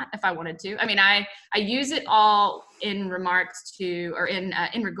needle in that if I wanted to. I mean, I use it all in regards to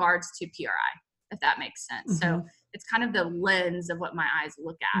PRI, if that makes sense. So it's kind of the lens of what my eyes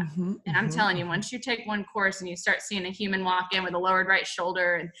look at. And I'm telling you, once you take one course and you start seeing a human walk in with a lowered right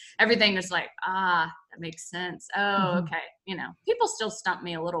shoulder and everything is like, that makes sense. Oh, okay. People still stump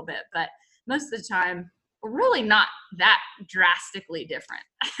me a little bit, but most of the time we're really not that drastically different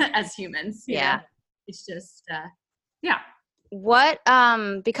as humans. Yeah. It's just, What,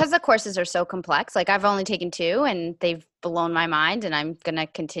 because the courses are so complex, like I've only taken 2 and they've blown my mind, and I'm going to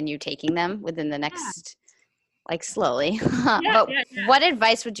continue taking them within the next, like, slowly. What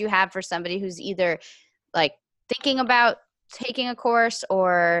advice would you have for somebody who's either like thinking about taking a course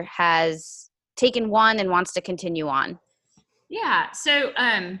or has taken one and wants to continue on? Yeah. So,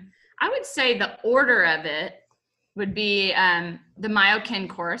 I would say the order of it would be, the Myokin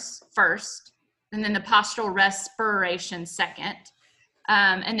course first, and then the postural respiration second.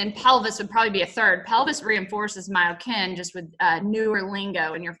 And then pelvis would probably be a third. Pelvis reinforces Myokin just with newer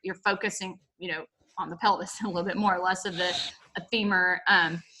lingo, and you're focusing, on the pelvis a little bit more, less of a femur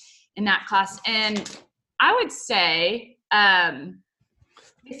in that class. And I would say,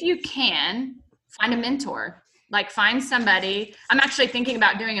 if you can, find a mentor. Like, find somebody. I'm actually thinking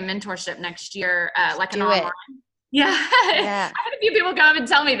about doing a mentorship next year, like an online. Yeah. I had a few people come and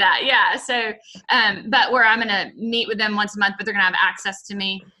tell me that. Yeah. So, but where I'm going to meet with them once a month, but they're going to have access to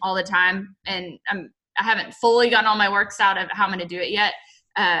me all the time. And I haven't fully gotten all my works out of how I'm going to do it yet,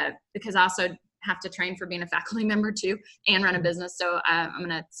 because I also have to train for being a faculty member too and run a business. So I'm going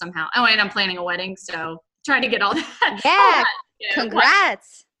to somehow, and I'm planning a wedding. So trying to get all that. Yeah.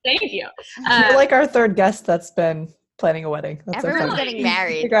 Congrats. Thank you. You're like our third guest that's been planning a wedding. That's everyone's so funny. getting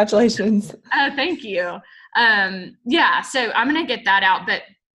married. Congratulations. Thank you. Yeah, so I'm going to get that out. But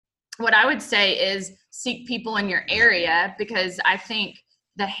what I would say is seek people in your area, because I think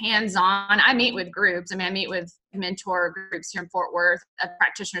the hands-on, I meet with groups. I mean, I meet with mentor groups here in Fort Worth of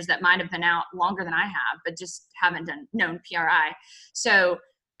practitioners that might have been out longer than I have, but just haven't known PRI. So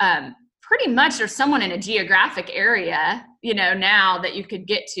pretty much there's someone in a geographic area, now that you could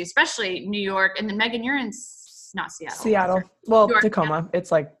get to, especially New York. And then Megan, you're in not Seattle. Seattle. Well, York, Tacoma. It's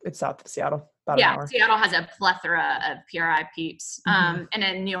south of Seattle. About an hour. Seattle has a plethora of PRI peeps. And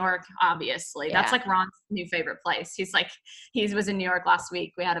in New York, obviously, that's like Ron's new favorite place. He was in New York last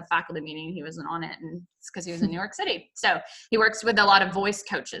week. We had a faculty meeting. He wasn't on it, and it's because he was in New York City. So he works with a lot of voice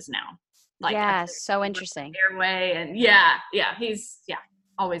coaches now. So interesting. Airway and he's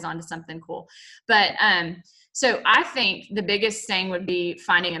always on to something cool. But so I think the biggest thing would be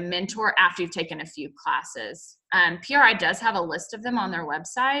finding a mentor after you've taken a few classes. PRI does have a list of them on their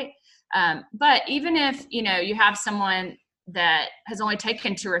website. But even if, you have someone that has only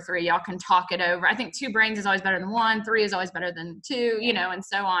taken 2 or 3, y'all can talk it over. I think 2 brains is always better than 1, 3 is always better than 2, and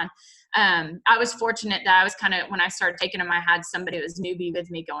so on. I was fortunate that I was when I started taking them, I had somebody who was newbie with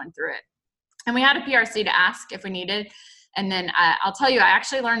me going through it. And we had a PRC to ask if we needed. And then I'll tell you, I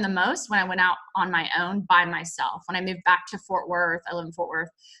actually learned the most when I went out on my own by myself. When I moved back to Fort Worth, I live in Fort Worth,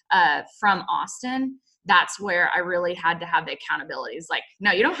 from Austin. That's where I really had to have the accountabilities. Like,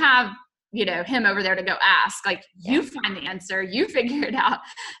 no, you don't have, him over there to go ask. Like, you find the answer, you figure it out.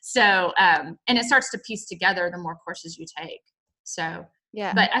 So, and it starts to piece together the more courses you take. So,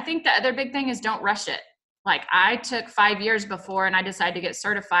 but I think the other big thing is don't rush it. Like, I took 5 years before, and I decided to get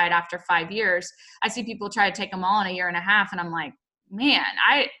certified after 5 years. I see people try to take them all in a year and a half, and I'm like, man,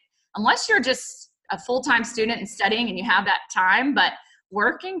 unless you're just a full-time student and studying and you have that time, but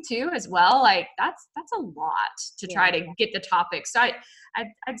working too as well, like that's a lot to try to get the topics. So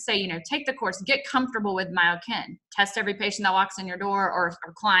I'd say, take the course, get comfortable with Myokin, test every patient that walks in your door or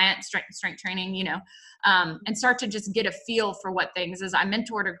client, strength training, and start to just get a feel for what things is. I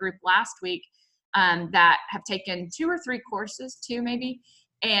mentored a group last week that have taken 2 or 3 courses, 2 maybe.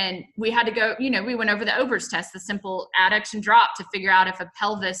 And we had to go, we went over the Ober's test, the simple adduction drop to figure out if a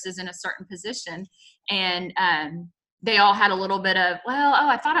pelvis is in a certain position. And they all had a little bit of,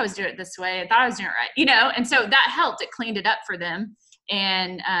 I thought I was doing it this way. I thought I was doing it right, and so that helped. It cleaned it up for them.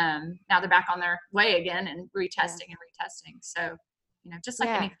 And now they're back on their way again and retesting. So, just like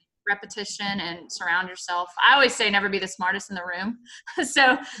anything, repetition and surround yourself. I always say never be the smartest in the room.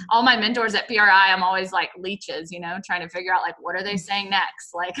 So all my mentors at PRI, I'm always like leeches, trying to figure out like, what are they saying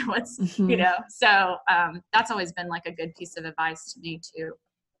next? Like what's, so that's always been like a good piece of advice to me too,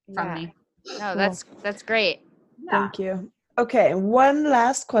 from me. No, that's great. Thank you. Okay. One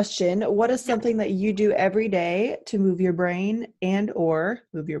last question. What is something that you do every day to move your brain and or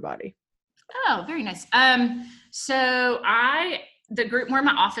move your body? Oh, very nice. So the group where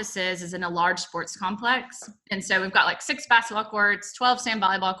my office is in a large sports complex. And so we've got like 6 basketball courts, 12 sand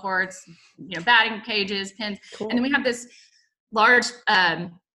volleyball courts, batting cages, pins. Cool. And then we have this large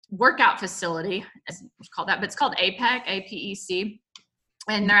workout facility, it's called that, but it's called APEC, APEC.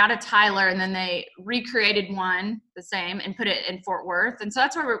 And they're out of Tyler, and then they recreated one the same and put it in Fort Worth. And so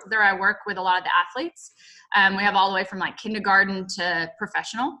that's where I work with a lot of the athletes. We have all the way from like kindergarten to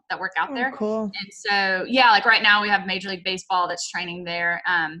professional that work out there. Cool. And so, like right now we have Major League Baseball that's training there.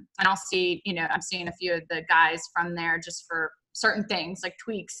 And I'll see, I'm seeing a few of the guys from there just for certain things like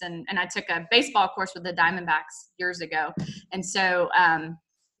tweaks. And I took a baseball course with the Diamondbacks years ago. And so,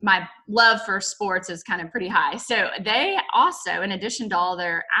 my love for sports is kind of pretty high. So they also, in addition to all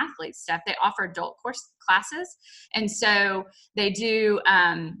their athlete stuff, they offer adult classes. And so they do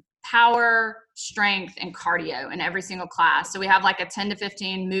power, strength, and cardio in every single class. So we have like a 10 to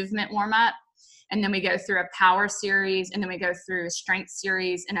 15 movement warm up, and then we go through a power series, and then we go through a strength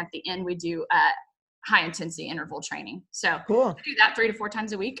series. And at the end we do high intensity interval training. So cool. I do that 3 to 4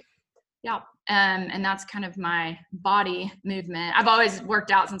 times a week. Yeah. And that's kind of my body movement. I've always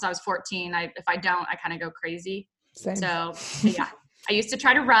worked out since I was 14. If I don't, I kind of go crazy. Same. So I used to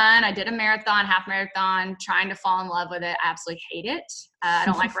try to run. I did a marathon, half marathon, trying to fall in love with it. I absolutely hate it. I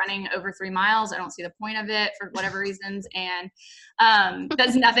don't like running over 3 miles. I don't see the point of it for whatever reasons. And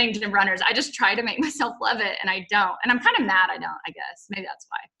does nothing to runners. I just try to make myself love it, and I don't. And I'm kind of mad I don't, I guess. Maybe that's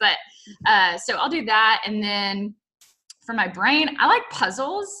why. But so I'll do that. And then for my brain, I like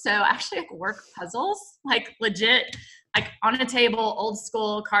puzzles. So I actually work puzzles, like legit like on a table, old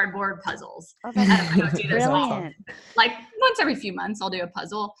school cardboard puzzles. Oh, I that's don't do those often. brilliant. Like once every few months, I'll do a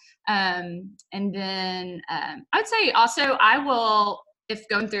puzzle. And then I would say also I will, if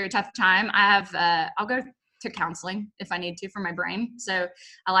going through a tough time, I'll go to counseling if I need to for my brain. So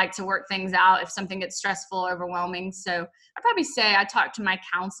I like to work things out if something gets stressful, overwhelming. So I'd probably say I talk to my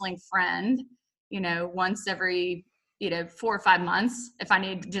counseling friend, once every 4 or 5 months if I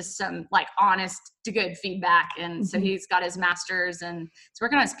need just some like honest to good feedback. And so he's got his master's and he's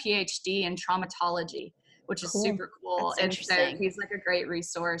working on his PhD in traumatology, which is super cool. That's interesting. So he's like a great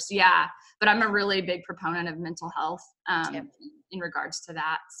resource. Yeah. But I'm a really big proponent of mental health in regards to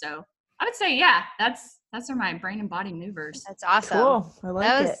that. So I would say, yeah, those are my brain and body movers. That's awesome. Cool. I like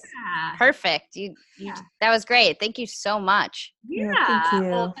That was it. perfect. That was great. Thank you so much. Yeah. Thank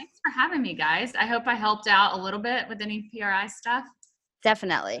you. Well, thanks for having me, guys. I hope I helped out a little bit with any PRI stuff.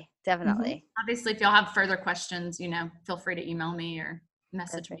 Definitely. Obviously, if y'all have further questions, feel free to email me or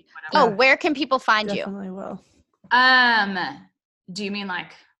message me, Oh, whatever. where can people find Definitely will. Do you mean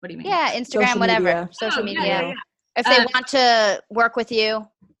like, what do you mean? you? Yeah, Instagram, Social whatever. media. Social media. Yeah. If they want to work with you.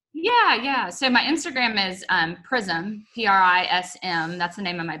 Yeah. So my Instagram is Prism, PRISM. That's the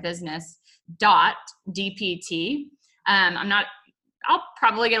name of my business. .dpt. I'll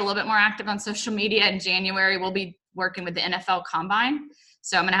probably get a little bit more active on social media in January. We'll be working with the NFL Combine.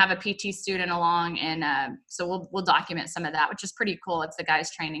 So I'm going to have a PT student along, and so we'll document some of that, which is pretty cool. It's the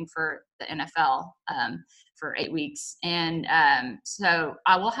guys training for the NFL for 8 weeks. And so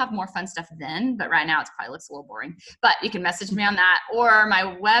I will have more fun stuff then, but right now it probably looks a little boring. But you can message me on that, or my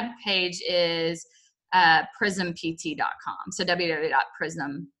web page is prismpt.com. So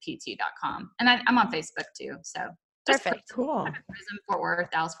www.prismpt.com. And I'm on Facebook too. So Perfect. Cool. Prism Fort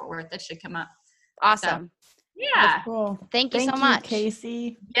Worth, Dallas Fort Worth. That should come up. Awesome. Yeah. That's cool. Thank you so much.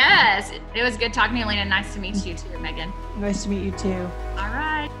 Casey. Yes. It was good talking to you, Lena. Nice to meet you too, Megan. Nice to meet you too. All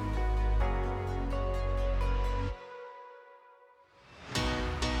right.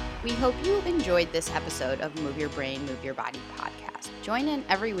 We hope you enjoyed this episode of Move Your Brain, Move Your Body podcast. Join in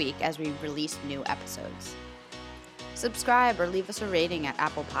every week as we release new episodes. Subscribe or leave us a rating at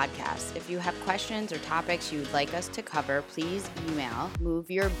Apple Podcasts. If you have questions or topics you would like us to cover, please email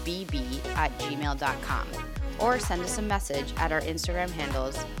moveyourbb@gmail.com or send us a message at our Instagram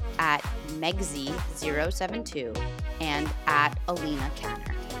handles at Megzy072 and at Alina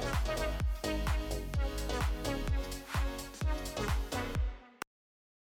Kanner.